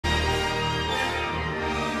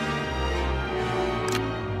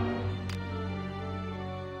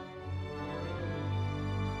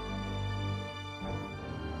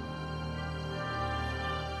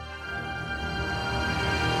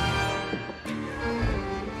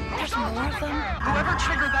More of them? Whoever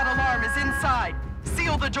triggered that alarm is inside.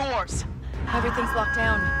 Seal the doors. Everything's locked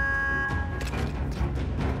down.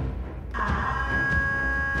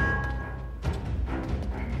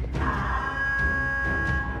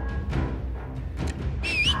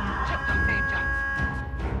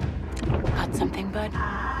 Got something, bud?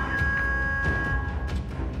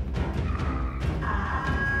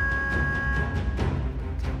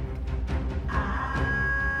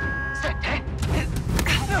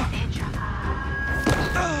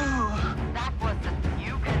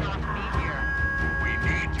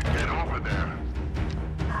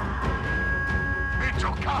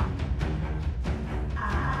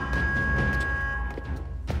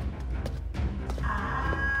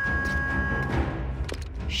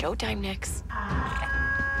 Showtime, Nix.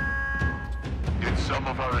 Did some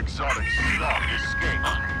of our exotic stock escape?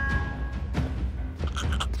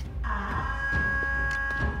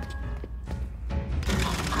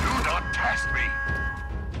 Do not test me!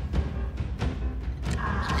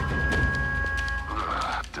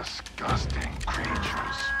 Ugh, disgusting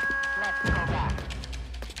creatures. Let's go back.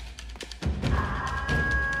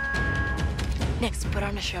 Nix, put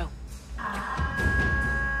on a show.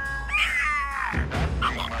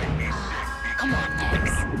 Come on,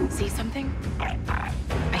 Nix. See something? I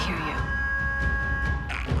hear you.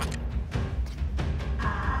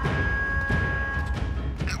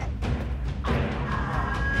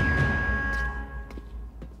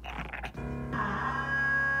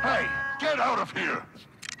 Hey, get out of here!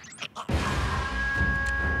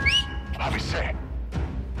 Let me say.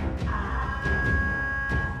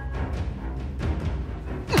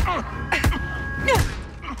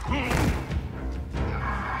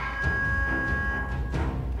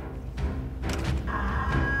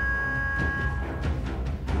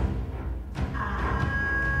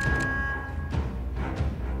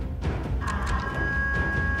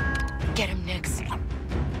 Get him, Nix.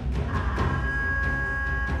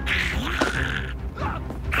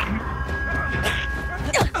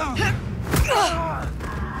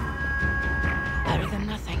 Better than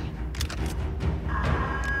nothing.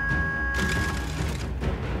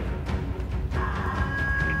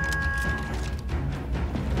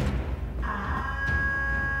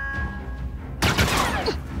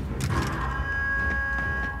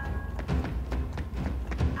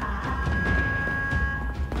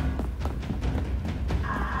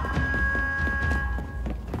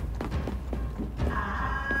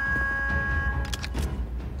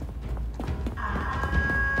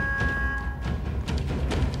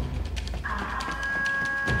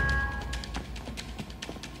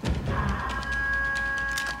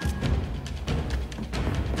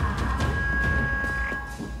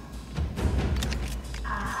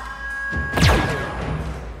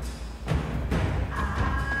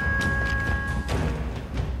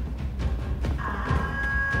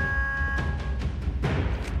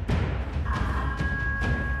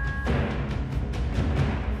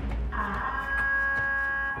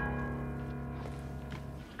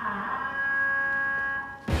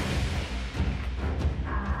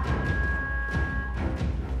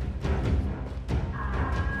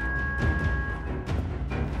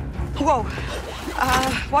 Whoa.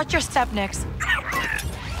 Watch your step, Nix.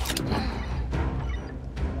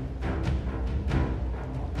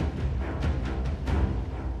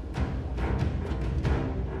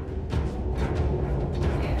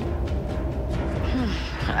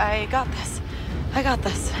 I got this. I got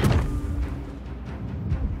this.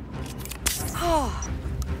 Oh.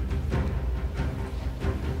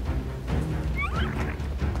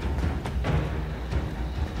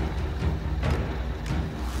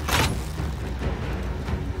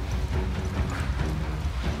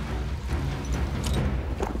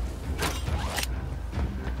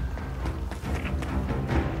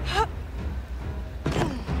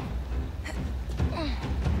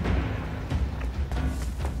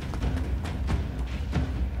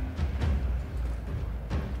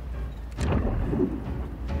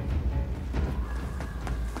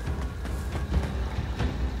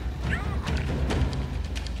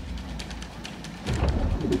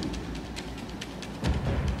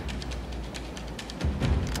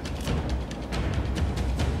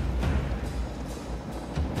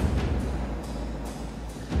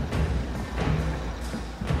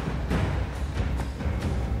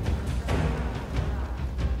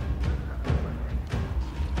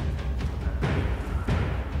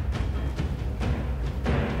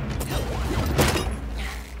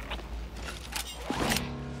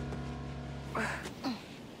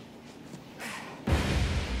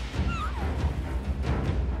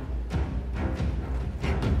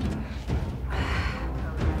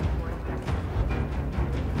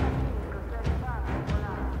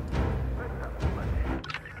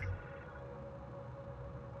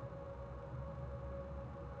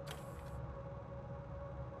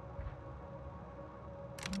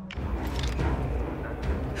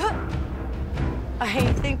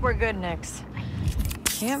 I think we're good, Nix.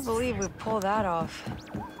 Can't believe we pulled that off.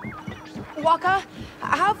 Waka,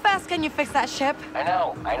 how fast can you fix that ship? I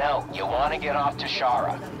know. You want to get off to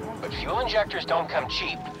Shara. But fuel injectors don't come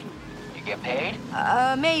cheap. You get paid?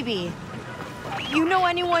 Maybe. You know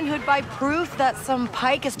anyone who'd buy proof that some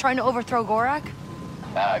pike is trying to overthrow Gorak?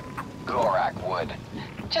 Gorak would.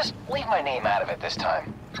 Just leave my name out of it this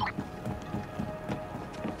time.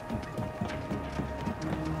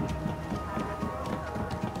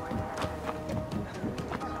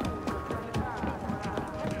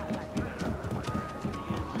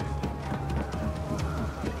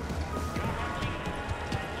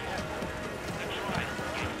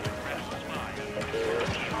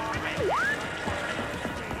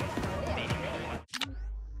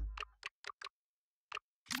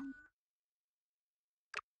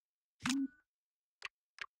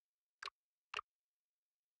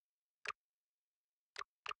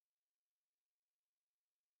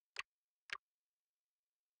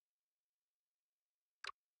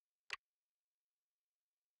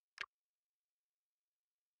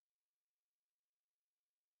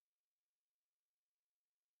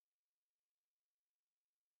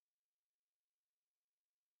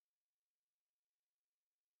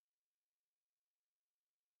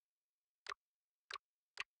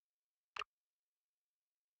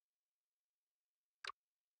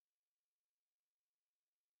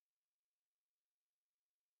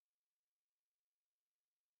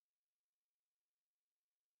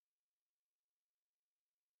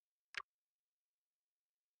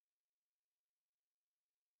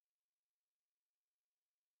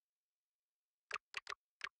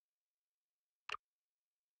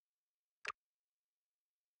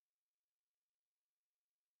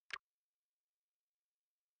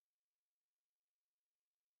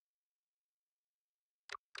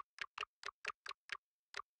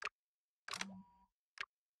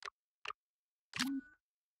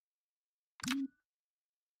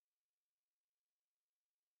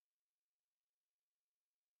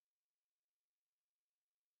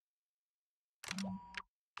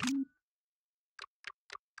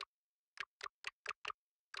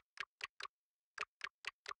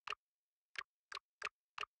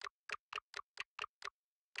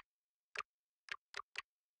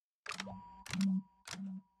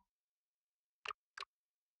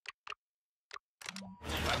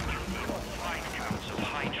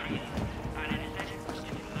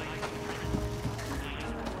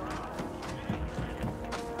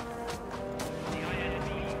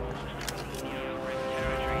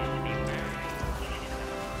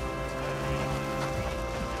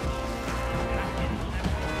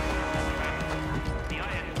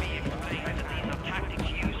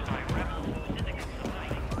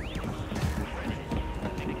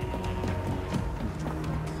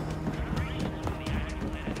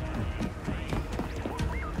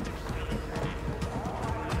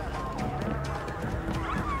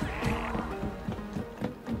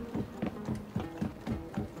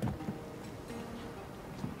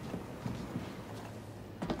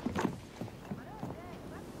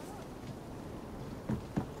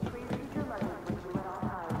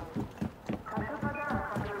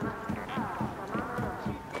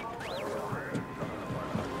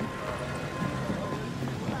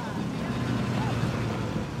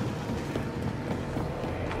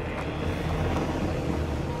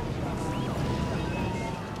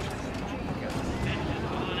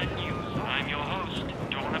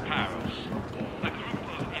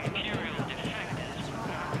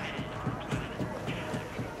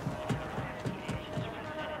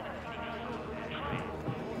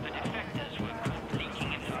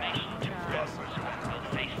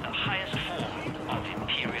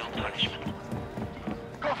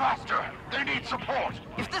 Support!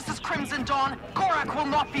 If this is Crimson Dawn, Gorak will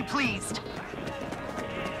not be pleased.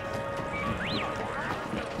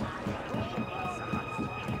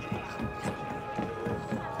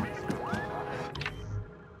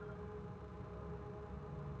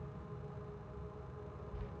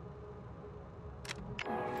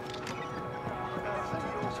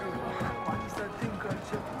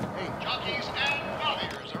 Hey, jockeys and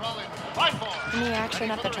farriers are all in fine form. Any action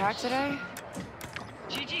at the track today?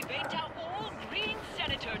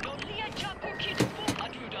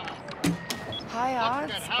 High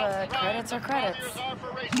odds, but credits are credits.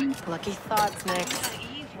 Lucky thoughts, Nix.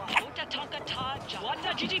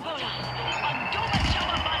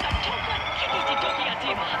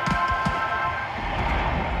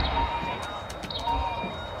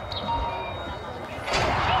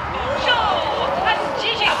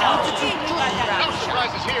 No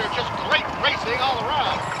surprises here, just great racing all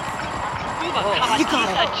around. You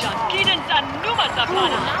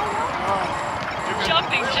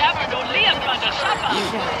Jumping jab no liam from the shopper.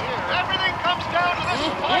 Everything comes down to this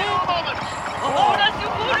final moment. Una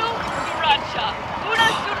sukuru, suracha. Una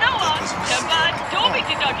sunawa, temba, dobi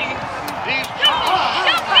tidagi. These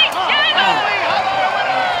Jumping jab!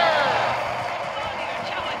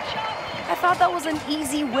 I thought that was an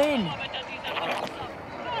easy win.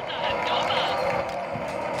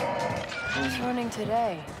 Who's running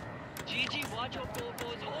today? Gigi Wajo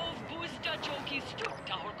Bobo's old booster jockey stuck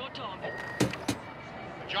tower got on.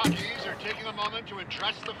 The jockeys are taking a moment to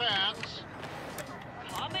address the fans.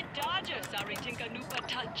 Comet Dodgers are tinka nupa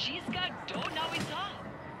tajiska donawisa.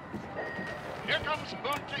 Here comes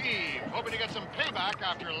Bunta Eve, hoping to get some payback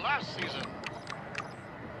after last season.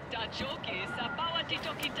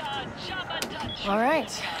 All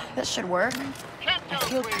right, this should work. Can't I go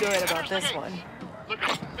feel queen. good about Enters the this gates. one. Look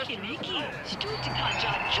at Mr. Kiniki,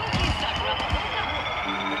 Stutikaja, Joki Sakra.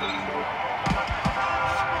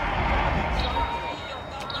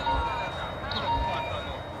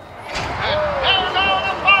 And there go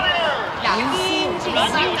the Warriors!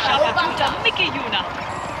 Ranyu Shakakuta Mickey Yuna.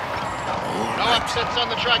 No upsets on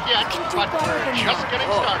the track yet, but we're just getting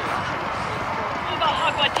started. Uba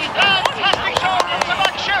Hagwatita. Fantastic show from the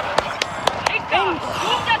back shift! Hika,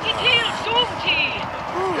 Sumta Titil, Sumti.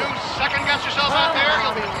 You second-guess yourself out there,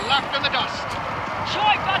 you'll be left in the dust.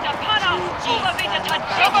 Choi Bata Pana, Uba Vita The back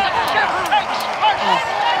Tajika. shift takes first!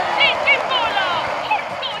 Titi Bola,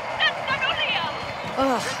 Horko Nananulia.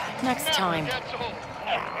 Ugh, next time. Never gets old.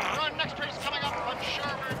 Our next race coming up, I'm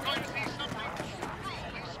sure we're going to see something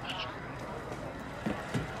truly special.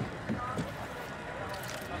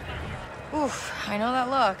 Oof, I know that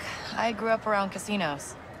look. I grew up around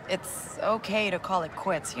casinos. It's okay to call it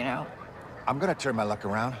quits, you know? I'm gonna turn my luck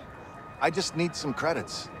around. I just need some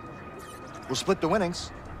credits. We'll split the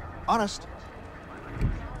winnings. Honest.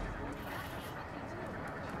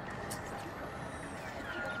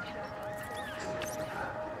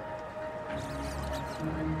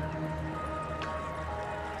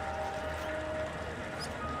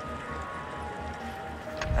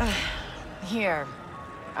 Here.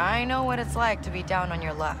 I know what it's like to be down on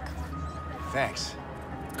your luck. Thanks.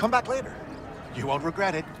 Come back later. You won't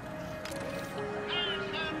regret it.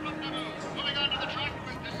 Moving on to the track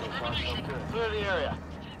with determination. Clear the area.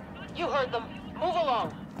 You heard them. Move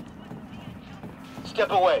along.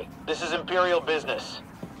 Step away. This is Imperial business.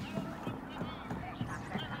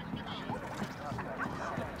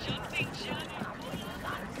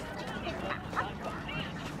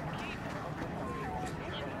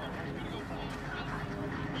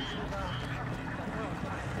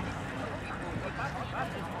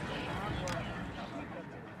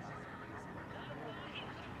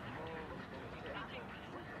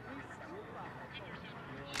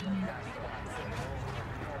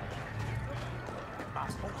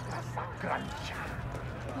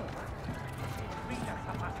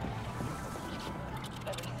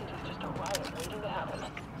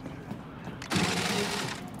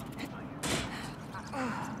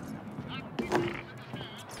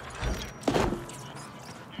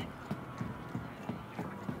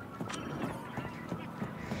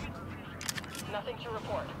 Nothing to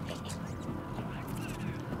report.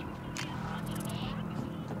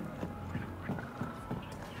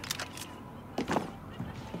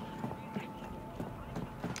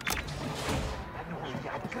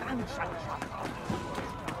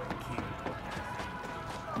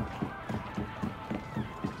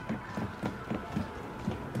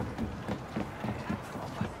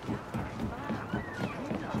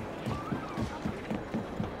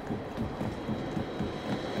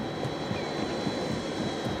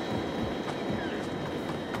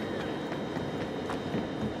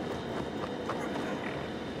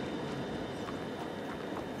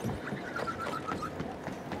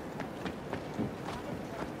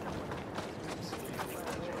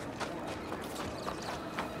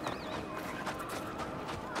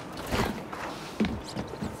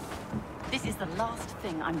 This is the last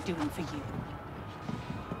thing I'm doing for you.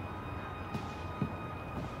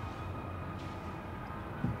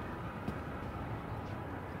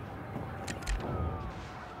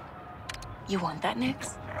 You want that,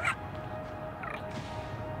 Nix?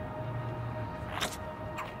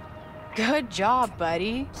 Good job,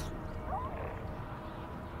 buddy.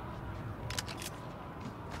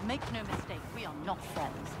 Make no mistake, we are not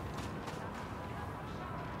friends.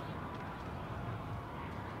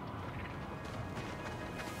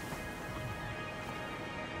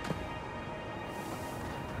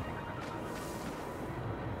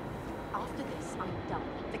 After this, I'm done.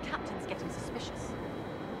 The captain's getting suspicious.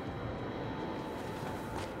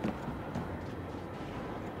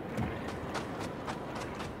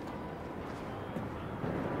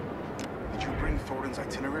 Thornton's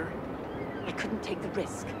itinerary? I couldn't take the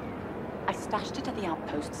risk. I stashed it at the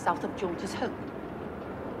outpost south of George's home.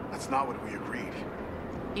 That's not what we agreed.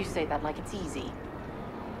 You say that like it's easy.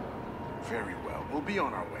 Very well. We'll be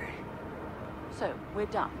on our way. So, we're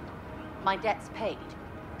done. My debt's paid.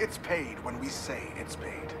 It's paid when we say it's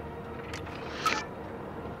paid.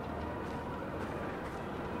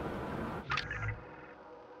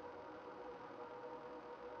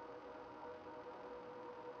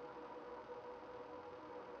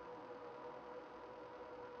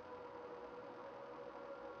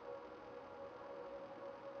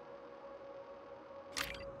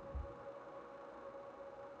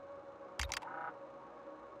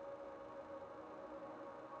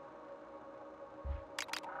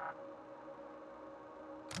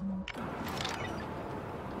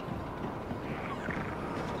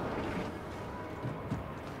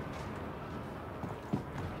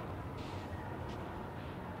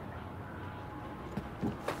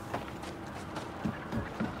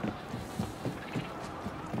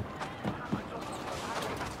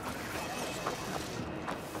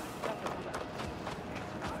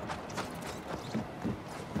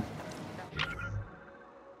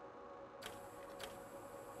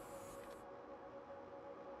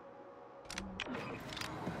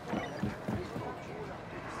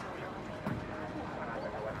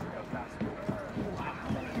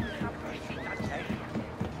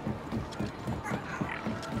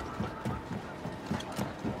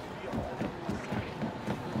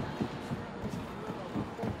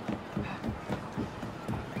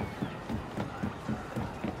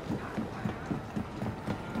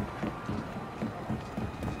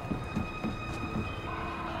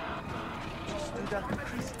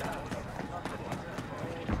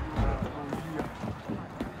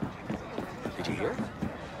 Did you hear?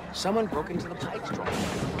 Someone broke into the Pikes drum.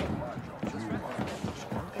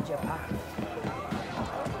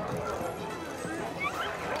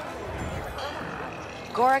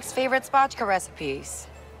 Gorek's favorite spotchka recipes.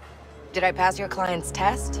 Did I pass your client's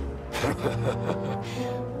test?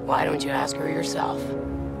 Why don't you ask her yourself?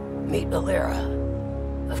 Meet Valera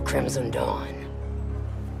of Crimson Dawn.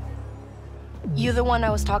 You the one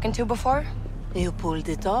I was talking to before? You pulled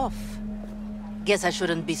it off. Guess I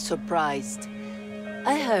shouldn't be surprised.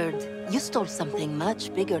 I heard you stole something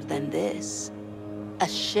much bigger than this. A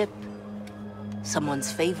ship.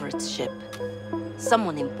 Someone's favorite ship.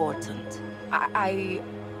 Someone important. I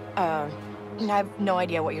have no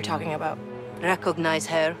idea what you're talking about. Recognize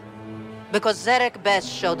her? Because Zarek Besh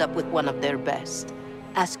showed up with one of their best,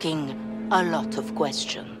 asking a lot of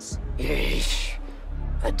questions. Yeesh.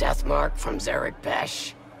 A death mark from Zarek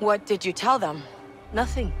Besh. What did you tell them?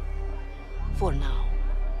 Nothing. For now.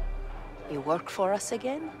 You work for us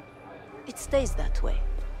again? It stays that way.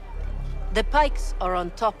 The Pikes are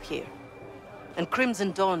on top here, and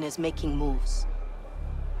Crimson Dawn is making moves.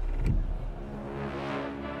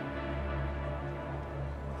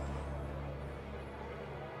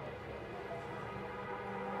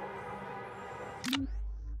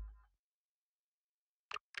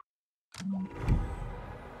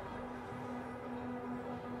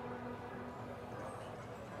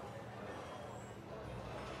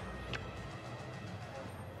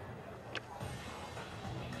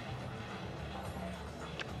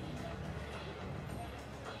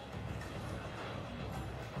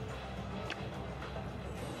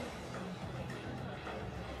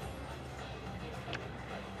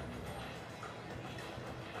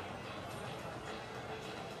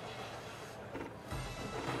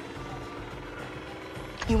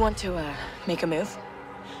 You want to, make a move?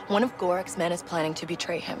 One of Gorek's men is planning to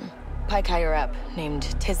betray him. Pike higher up, named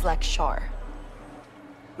Tizlek Shar.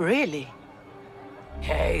 Really?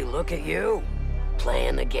 Hey, look at you.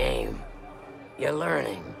 Playing the game. You're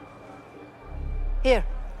learning. Here,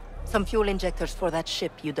 some fuel injectors for that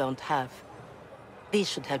ship you don't have. These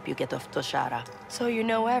should help you get off Toshara. So you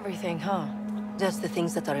know everything, huh? Just the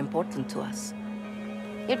things that are important to us.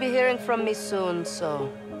 You'll be hearing from me soon, so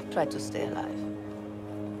try to stay alive.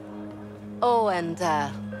 Oh, and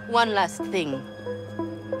one last thing.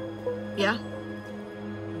 Yeah?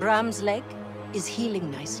 Bram's leg is healing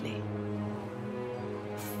nicely.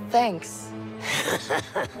 Thanks.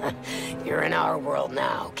 You're in our world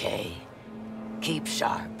now, Kay. Keep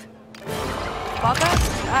sharp. Baka,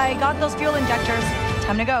 I got those fuel injectors.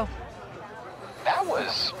 Time to go. That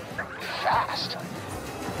was fast.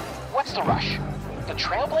 What's the rush? The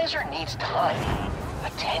Trailblazer needs time.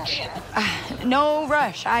 Attention. No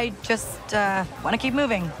rush. I just, want to keep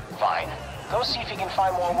moving. Fine. Go see if you can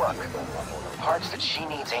find more work. Parts that she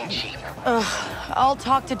needs ain't cheap. I'll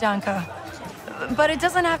talk to Danka. But it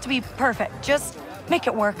doesn't have to be perfect. Just make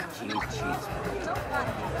it work. Jeez.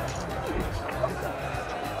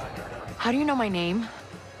 How do you know my name?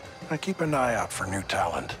 I keep an eye out for new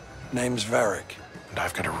talent. Name's Varric, and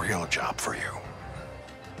I've got a real job for you.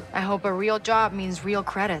 I hope a real job means real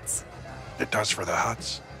credits. It does for the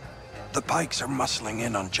Hutts. The Pikes are muscling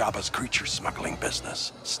in on Jabba's creature smuggling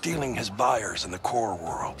business, stealing his buyers in the core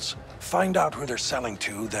worlds. Find out who they're selling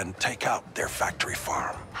to, then take out their factory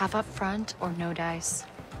farm. Half up front or no dice?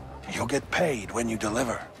 You'll get paid when you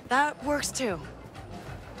deliver. That works too.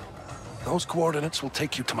 Those coordinates will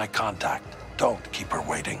take you to my contact. Don't keep her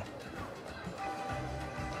waiting.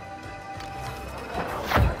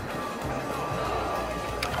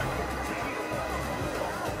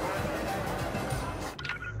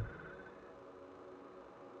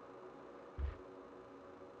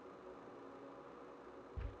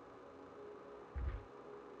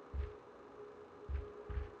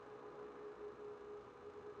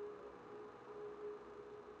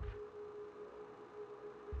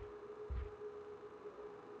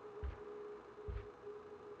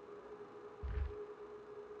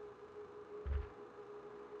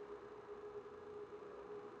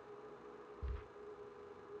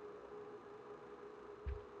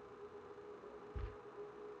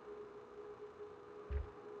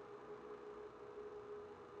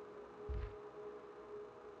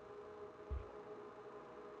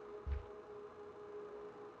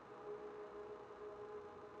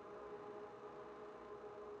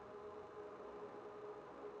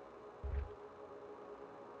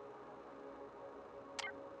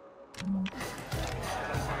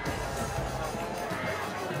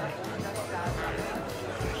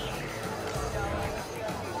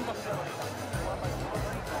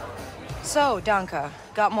 So, Danka,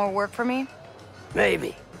 got more work for me?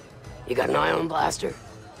 Maybe. You got an ion blaster?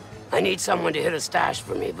 I need someone to hit a stash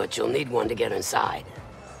for me, but you'll need one to get inside.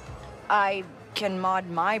 I can mod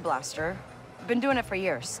my blaster. Been doing it for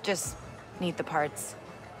years. Just need the parts.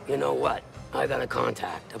 You know what? I got a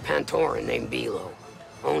contact, a Pantoran named Bilo.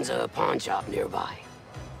 Owns a pawn shop nearby.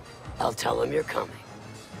 I'll tell him you're coming.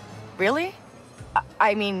 Really?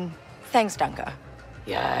 I mean, thanks, Danka.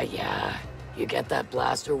 Yeah. You get that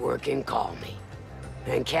blaster working, call me.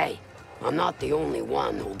 And Kay, I'm not the only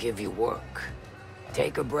one who'll give you work.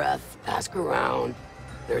 Take a breath, ask around.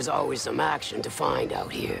 There's always some action to find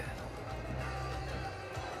out here.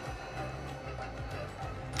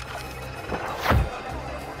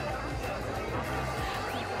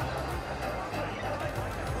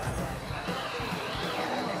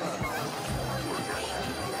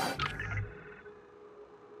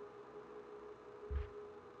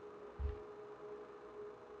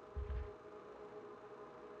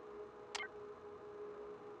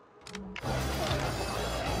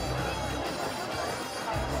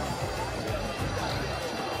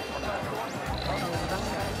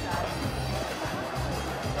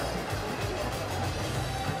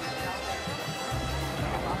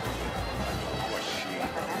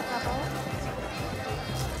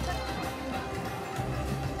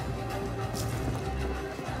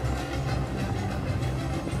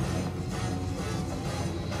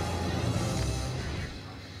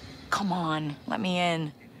 Come on, let me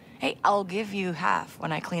in. Hey, I'll give you half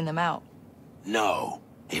when I clean them out. No.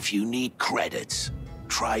 If you need credits,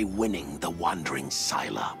 try winning the Wandering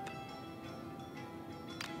Psylop.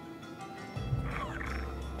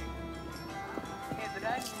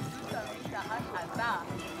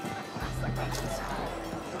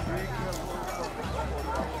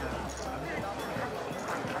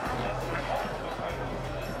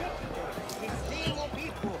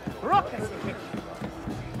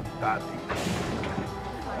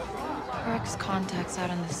 Rick's contact's out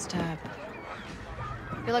on the step.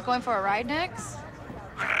 Feel like going for a ride next?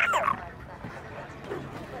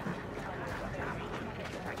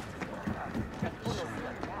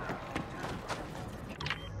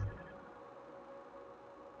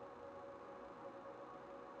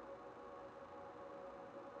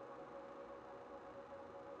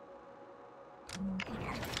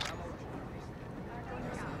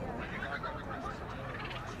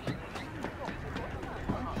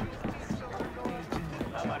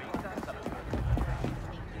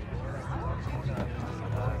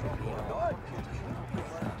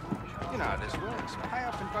 Pay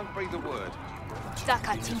up and don't breathe a word.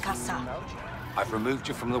 I've removed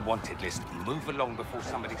you from the wanted list. Move along before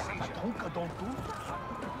somebody sees you.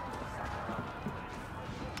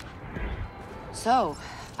 So,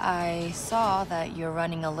 I saw that you're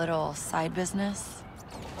running a little side business.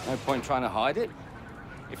 No point trying to hide it.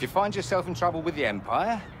 If you find yourself in trouble with the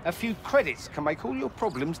Empire, a few credits can make all your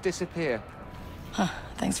problems disappear. Huh,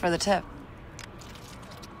 thanks for the tip.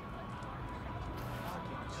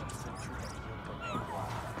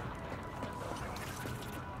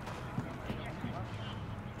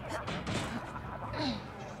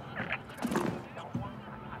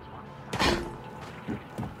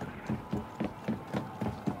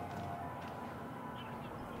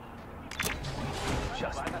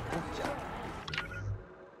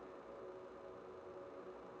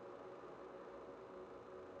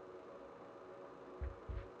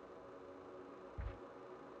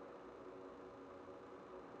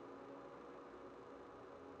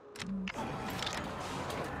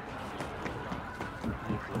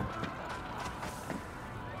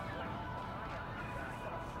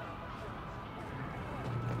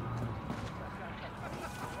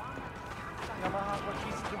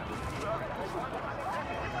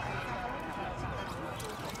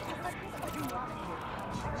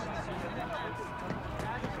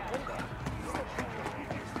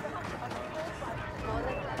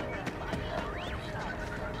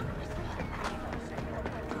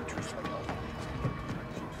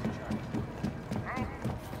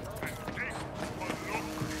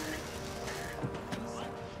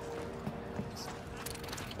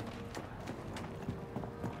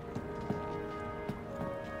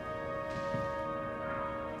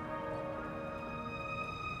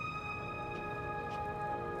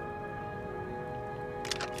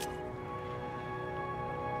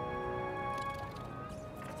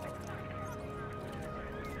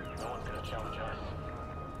 Challenge us.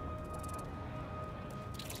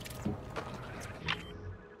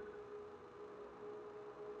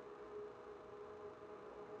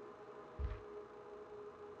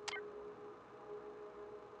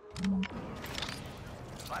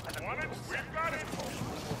 Want it? We've got it!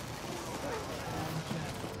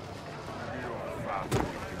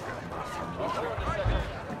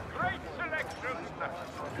 Great selection!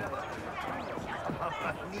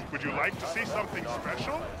 Would you like to see something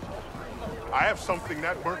special? I have something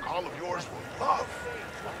that work all of yours will love.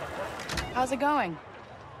 How's it going?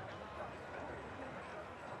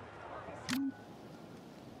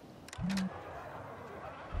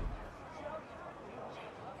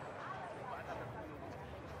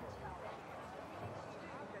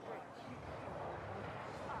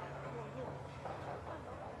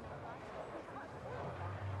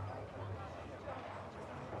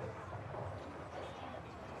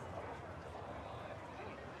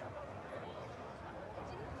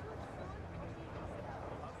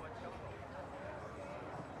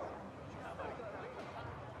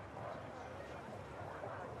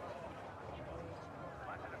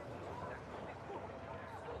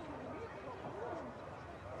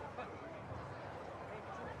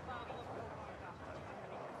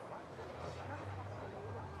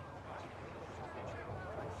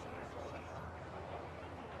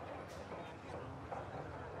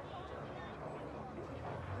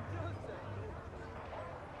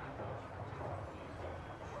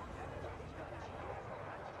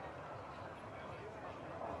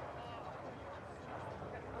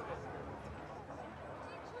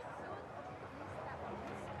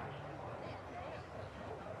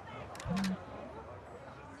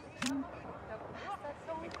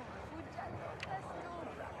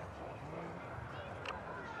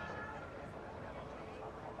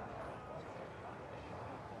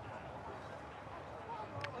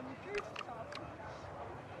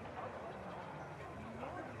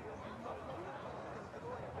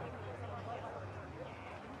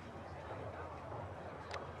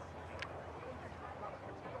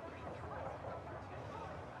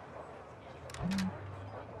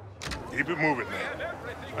 Keep it moving, man.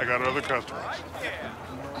 I got other customers.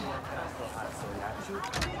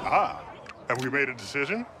 Ah, have we made a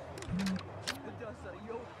decision?